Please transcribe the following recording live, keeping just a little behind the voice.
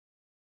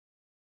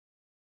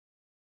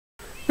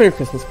Merry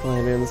Christmas,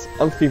 Kreelandians.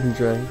 I'm Kreepn,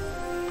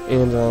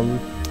 and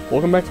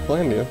welcome back to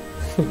Kreelandia.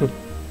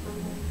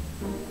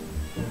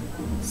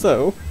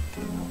 So,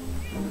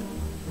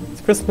 it's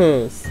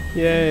Christmas!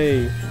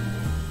 Yay!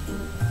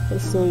 I'm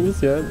still in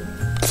use yet.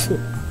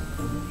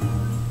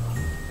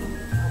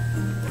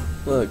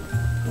 Look.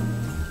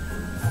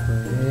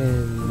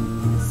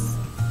 Friends.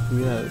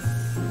 Yes.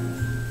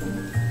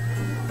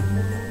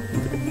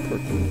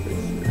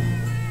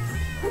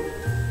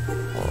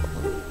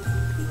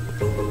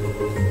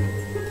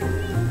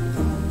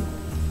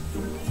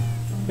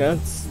 Yeah,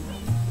 it's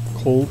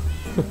cold.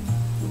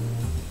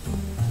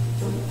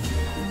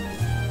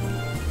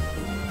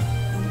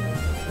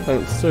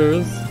 I'm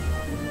upstairs.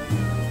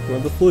 We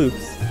have the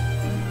flukes.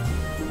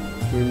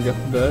 We even got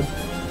the bed.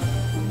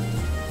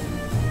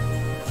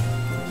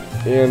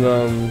 And,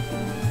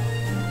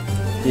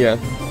 yeah.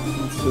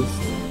 It's just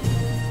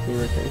me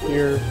right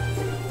here.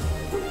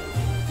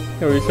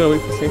 Yeah, we just gotta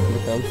wait for Santa to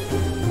come.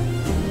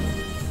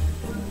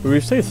 We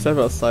should step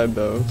outside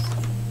though.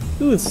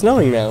 Ooh, it's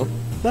snowing now.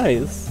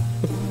 Nice.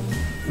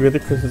 We got the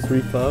Christmas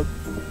wreath up.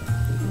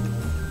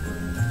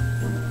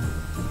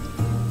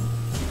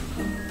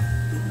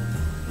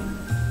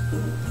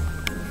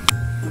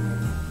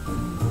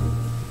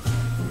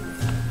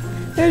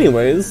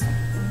 Anyways,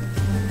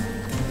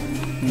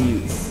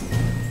 yes.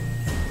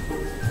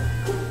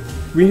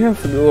 We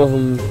have to go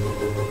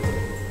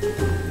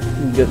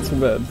get to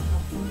bed.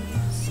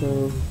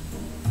 So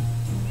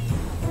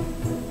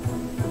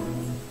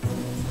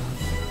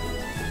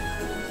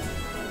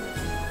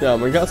yeah,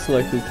 we got some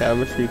like new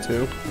cabinetry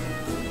too.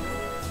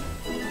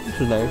 Which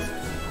is nice.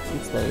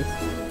 It's nice.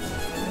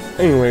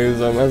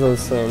 Anyways, as I was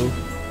saying,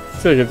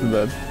 let's gotta get to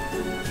bed.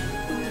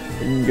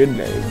 Good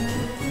night.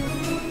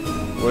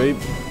 Wait.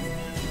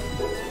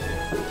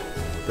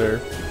 There.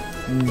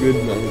 Good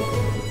night.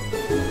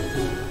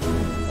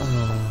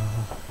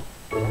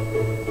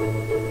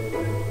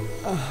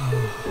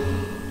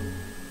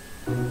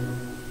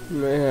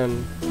 Man,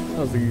 that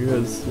was a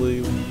good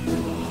sleep.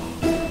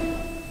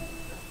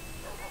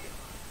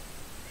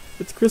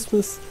 It's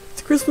Christmas!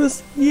 It's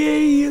Christmas!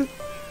 Yay!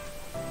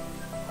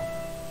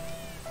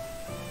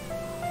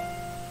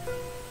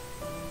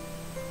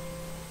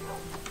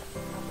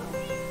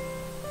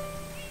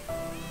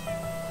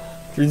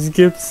 There's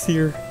gifts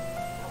here.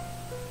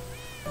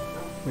 Oh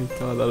my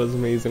god, that is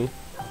amazing.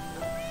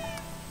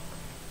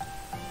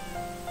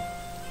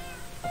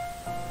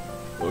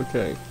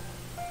 Okay.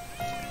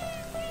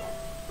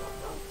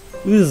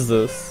 Who is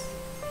this?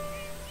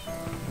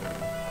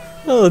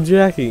 Oh,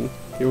 Jackie.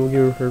 Okay, we'll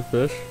give her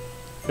fish.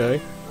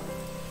 Okay.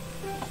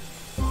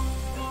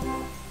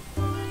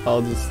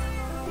 I'll just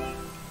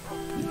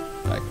be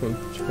back in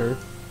the chair.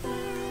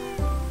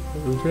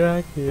 Oh,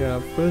 Jackie, yeah,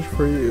 fish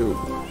for you.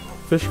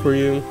 Fish for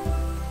you.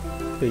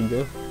 There you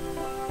go.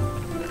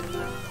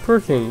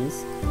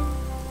 Perkins.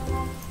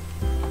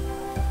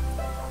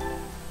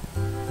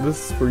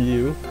 This is for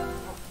you.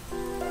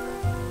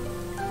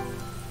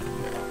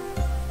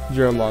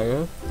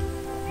 Jeremiah.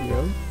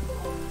 Yeah.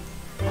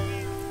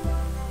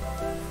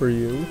 For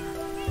you.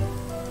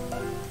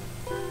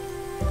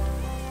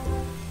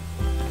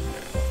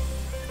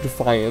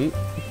 Defiant.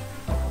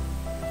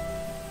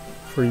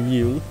 For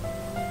you.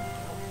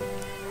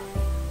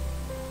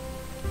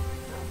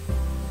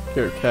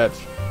 Here, catch.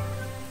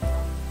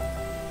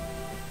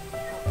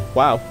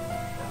 Wow.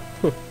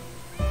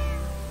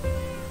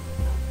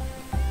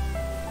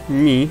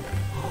 Me.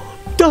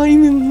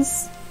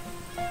 Diamonds!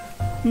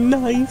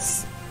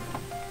 Nice!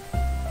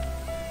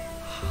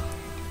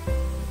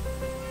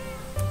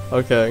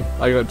 Okay,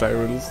 I got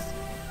diamonds.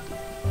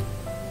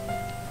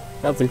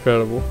 That's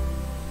incredible.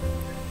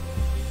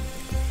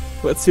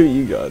 Let's see what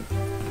you got.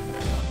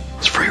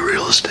 It's free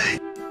real estate.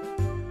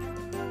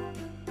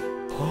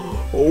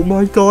 Oh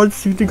my god,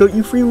 Santa got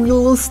you free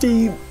real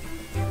estate!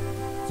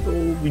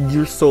 Oh,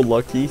 you're so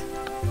lucky.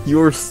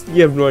 You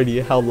have no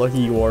idea how lucky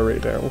you are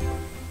right now.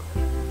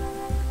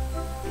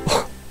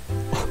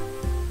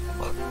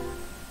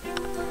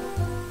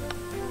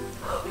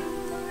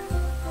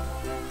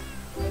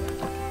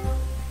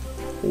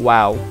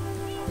 Wow.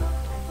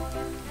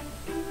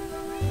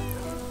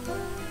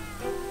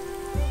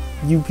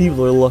 You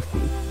people are lucky.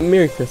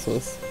 Merry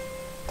Christmas.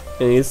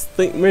 Anyways,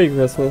 Merry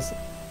Christmas.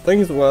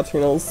 Thanks for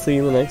watching, and I'll see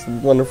you in the next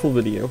wonderful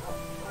video.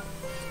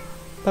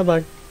 Bye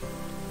bye.